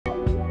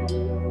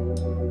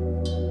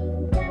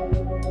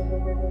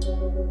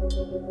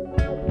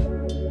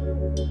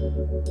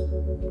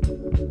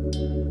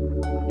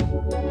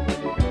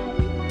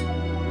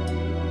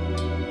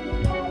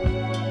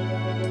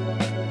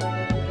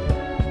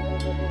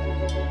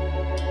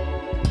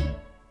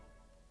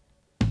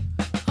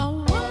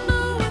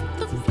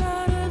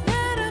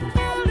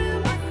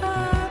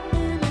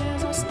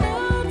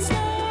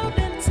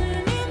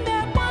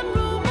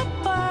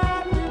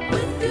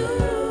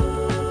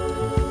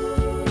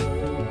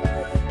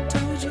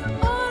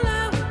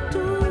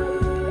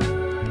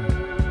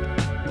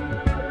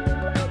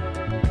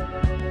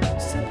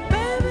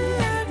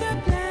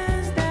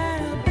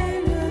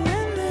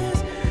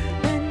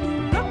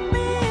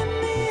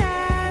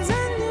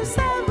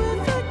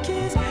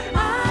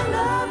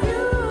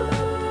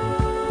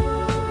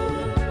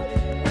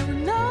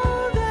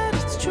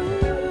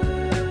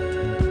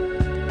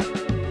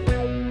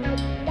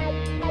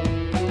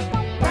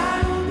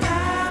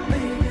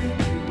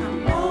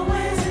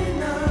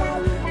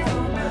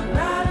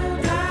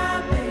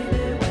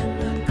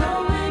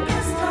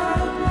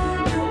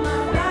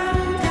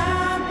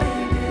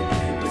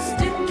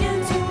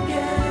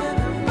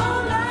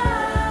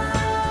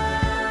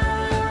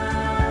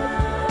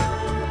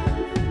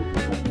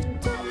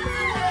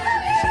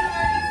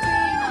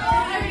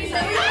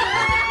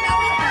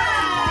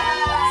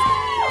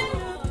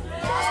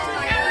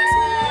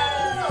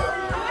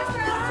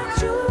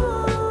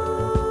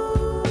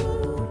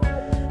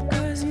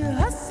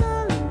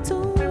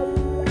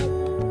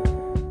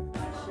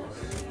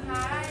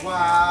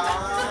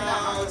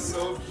Wow,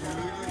 so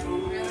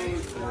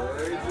beautiful.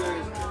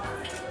 Gorgeous.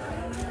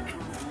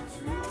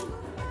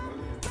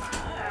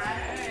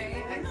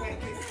 Alright, I can't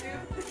get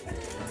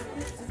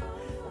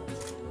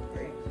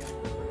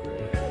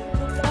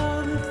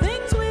All the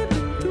things we've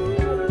been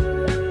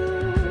through,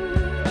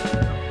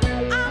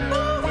 I'm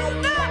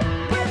moving up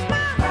with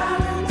my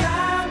ride or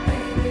die,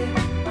 baby.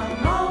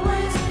 I'm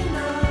always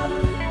enough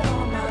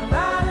for my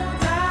ride or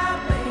die,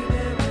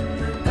 baby. When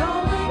the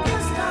going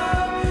gets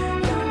tough,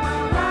 you're my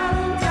ride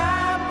or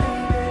die,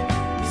 baby.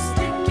 We're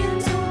sticking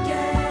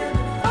together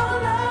for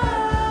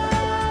love.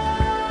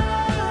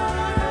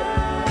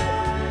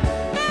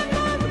 And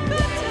for the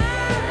good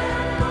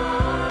times,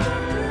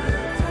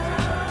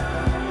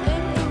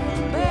 and through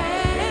the bad.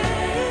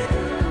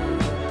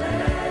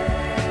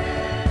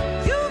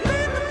 You've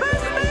been the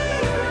best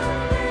thing.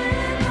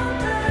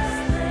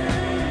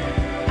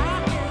 I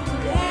am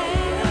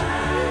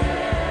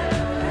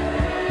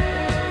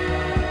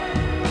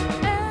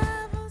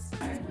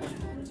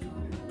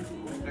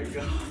There you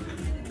go.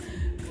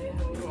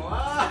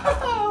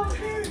 Wow.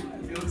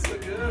 You look so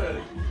good.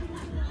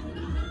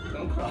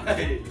 Don't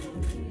cry.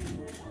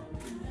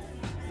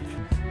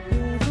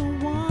 You're the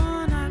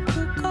one I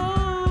could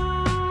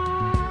call.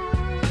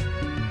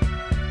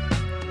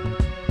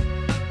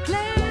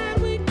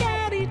 Glad we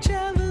got each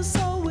other,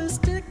 so we're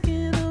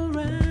sticking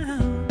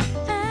around.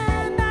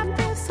 And I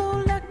feel so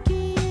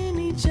lucky in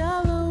each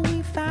other.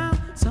 We found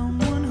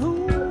someone who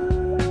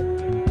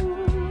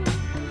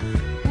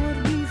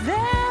would be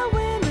there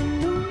when the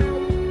news.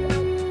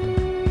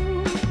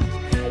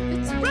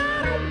 It's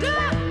ride or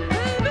die,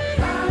 baby.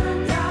 Ride or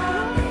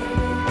die,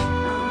 baby.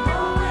 I'm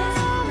always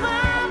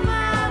my,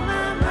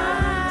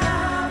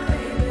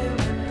 baby.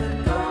 When the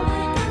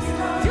going gets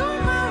tough, you're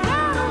my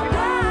ride or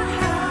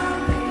die,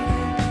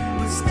 baby.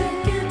 We're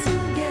sticking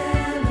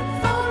together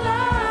for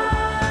life.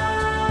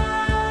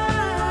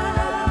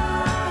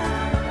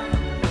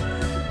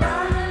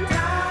 Ride or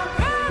die,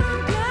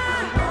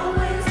 I'm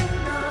always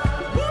enough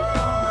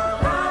for my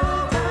ride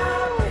or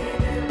die,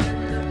 baby.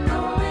 When the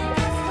going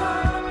gets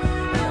tough,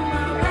 you're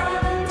my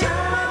ride or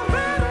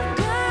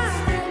die,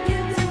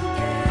 sticking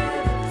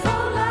together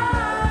for life.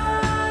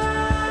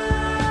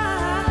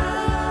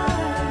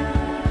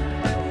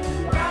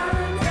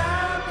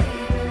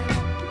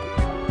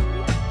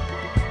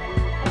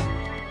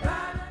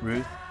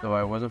 Ruth, though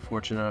I wasn't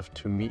fortunate enough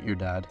to meet your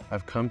dad,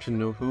 I've come to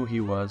know who he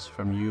was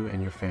from you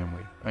and your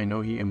family. I know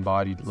he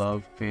embodied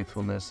love,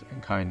 faithfulness,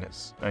 and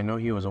kindness. I know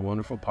he was a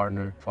wonderful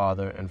partner,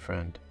 father, and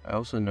friend. I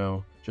also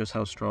know just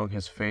how strong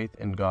his faith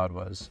in God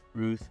was.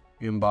 Ruth,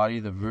 you embody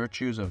the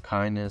virtues of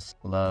kindness,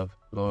 love,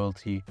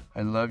 loyalty.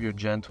 I love your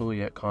gentle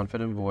yet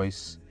confident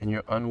voice and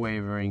your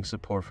unwavering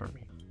support for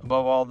me.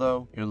 Above all,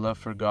 though, your love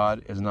for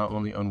God is not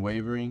only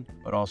unwavering,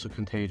 but also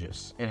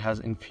contagious. It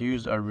has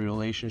infused our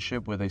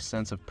relationship with a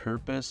sense of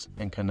purpose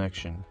and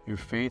connection. Your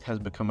faith has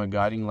become a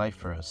guiding light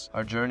for us.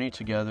 Our journey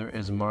together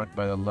is marked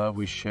by the love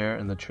we share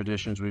and the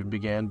traditions we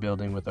began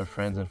building with our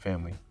friends and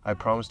family. I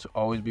promise to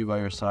always be by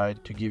your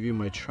side, to give you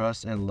my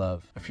trust and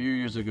love. A few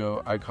years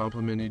ago, I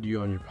complimented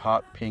you on your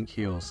hot pink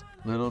heels.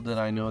 Little did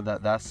I know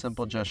that that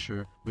simple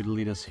gesture would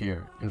lead us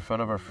here, in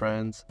front of our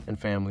friends and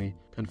family,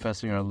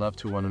 confessing our love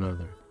to one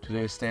another.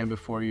 Today I stand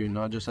before you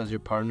not just as your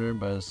partner,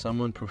 but as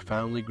someone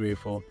profoundly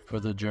grateful for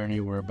the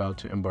journey we're about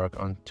to embark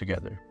on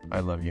together.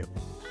 I love you.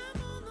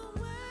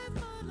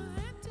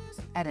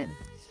 Edin.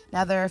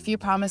 Now, there are a few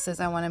promises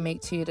I want to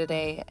make to you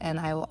today, and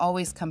I will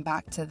always come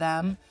back to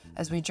them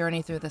as we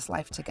journey through this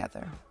life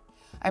together.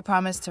 I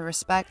promise to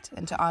respect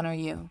and to honor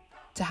you.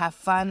 to have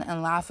fun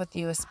and laugh with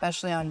you,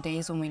 especially on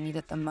days when we need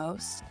it the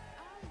most.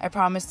 I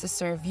promise to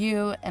serve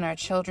you and our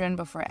children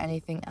before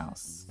anything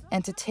else,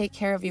 and to take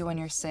care of you when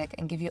you're sick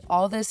and give you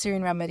all the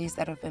Syrian remedies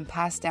that have been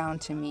passed down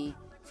to me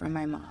from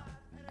my mom.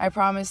 I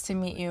promise to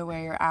meet you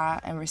where you're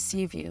at and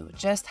receive you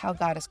just how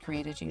God has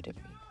created you to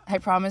be. I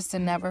promise to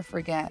never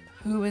forget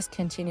who is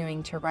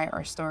continuing to write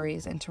our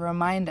stories and to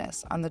remind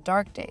us on the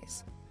dark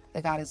days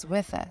that God is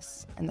with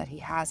us and that He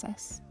has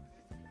us.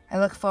 I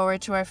look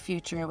forward to our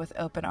future with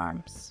open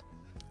arms.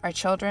 Our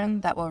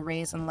children that we'll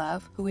raise and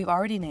love, who we've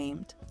already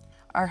named.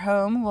 Our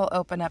home will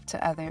open up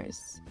to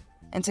others,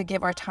 and to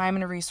give our time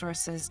and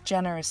resources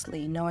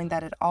generously, knowing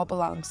that it all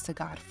belongs to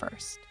God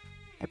first.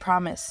 I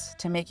promise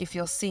to make you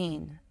feel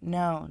seen,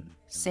 known,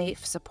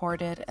 safe,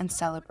 supported, and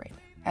celebrated.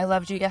 I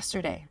loved you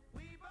yesterday,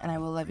 and I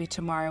will love you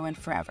tomorrow and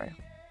forever.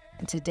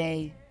 And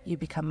today, you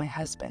become my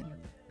husband.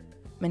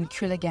 Min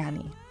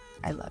Kuligani,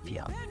 I love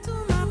you. Back to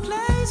my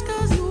place,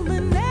 'cause you've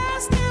been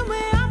asking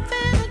where I'm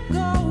finna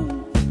go.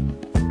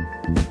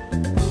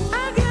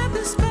 I got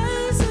the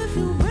space if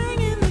you bring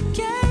in the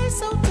case,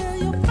 so tell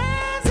your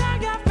friends I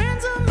got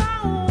friends of my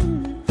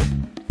own.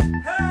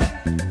 Hey,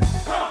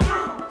 come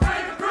through,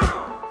 bring the crew.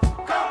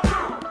 Come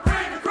through,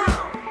 bring the crew.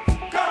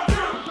 Come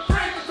through,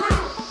 bring the crew.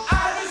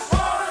 I just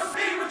wanna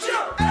be with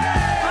you.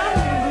 I'm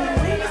moving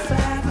way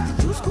fast with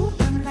the juice scoop,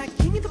 I'm like,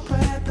 give me the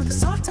prep, put the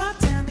soft top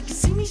down, they can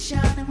see me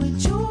shining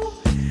with you,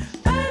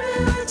 baby,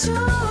 with you.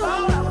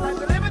 Oh, I would like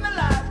to live in the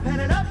life,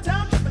 headed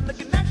uptown, tripping,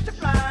 looking extra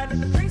fly.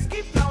 And the drinks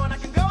keep flowing, I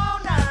can go all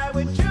night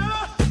with you,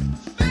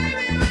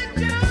 baby, with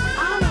you.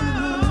 I'm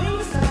moving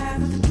way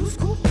fast with the juice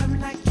scoop, I'm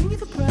like, give me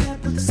the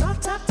prep, put the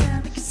soft top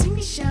down, they can see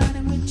me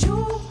shining with you,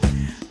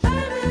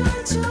 baby,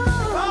 with you.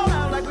 Oh,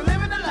 I would like to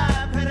live in the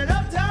life, headed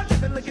uptown,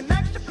 tripping, looking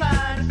extra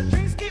fly. And the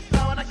drinks keep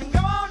flowing, I can go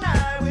all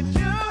night with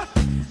you,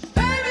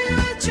 baby,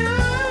 with you.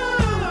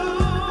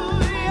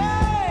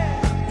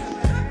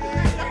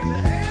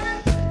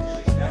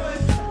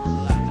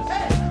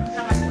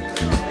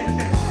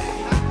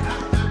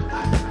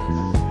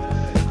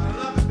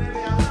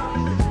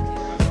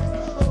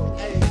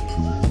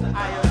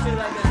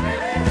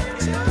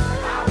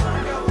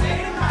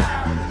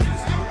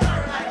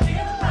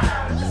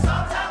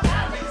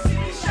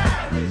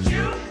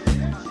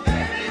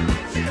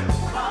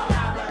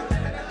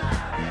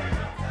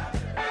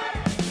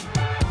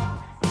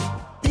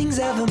 Things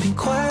haven't been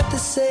quite the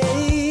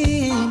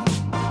same.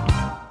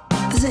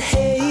 There's a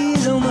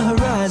haze on the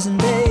horizon,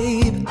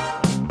 babe.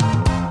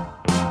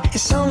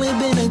 It's only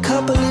been a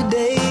couple of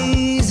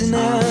days and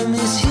I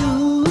miss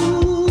you.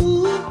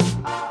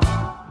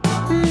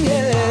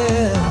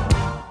 Yeah.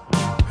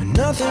 When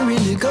nothing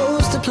really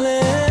goes to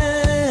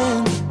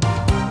plan,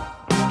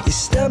 you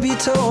stub your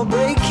toe or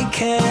break your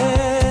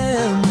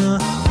can.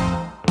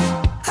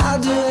 I'll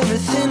do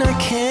everything I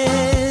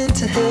can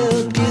to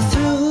help you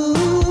through.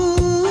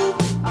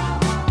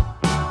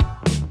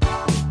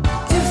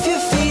 If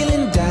you're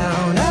feeling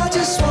down, I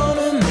just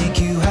wanna make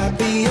you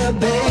happier,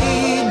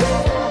 baby.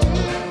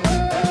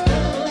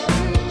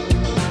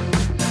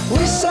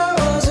 Wish I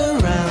was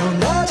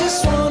around, I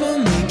just wanna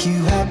make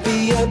you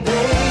happier,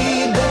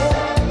 baby.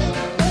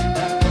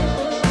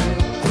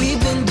 We've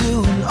been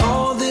doing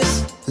all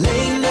this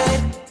late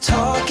night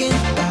talking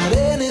about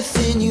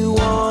anything you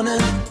wanna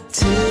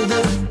till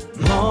the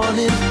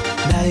morning.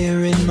 Now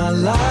you're in my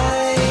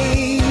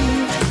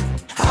life,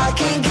 I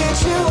can't get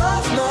you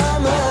off my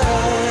mind.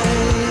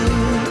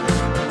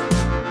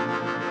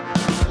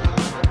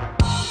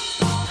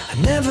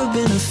 I've never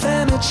been a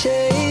fan of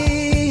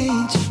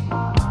change,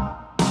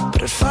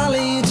 but I'd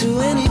follow you to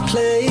any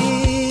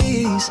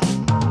place.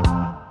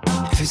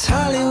 If it's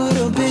Hollywood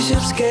or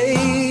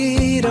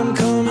Bishopsgate, I'm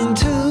coming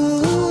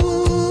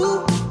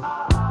too.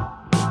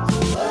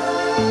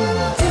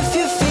 If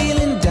you're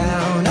feeling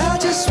down, I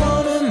just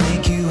wanna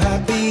make you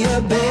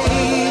happier,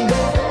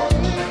 baby.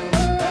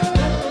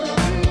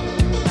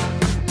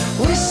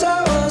 Wish I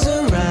was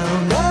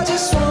around, I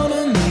just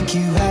wanna make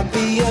you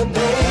happier,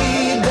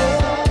 baby.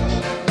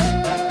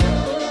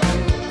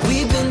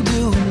 We've been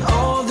doing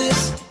all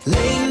this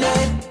late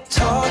night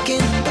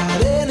talking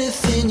about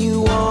anything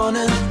you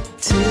wanna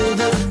till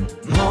the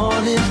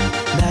morning.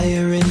 Now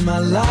you're in my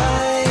life,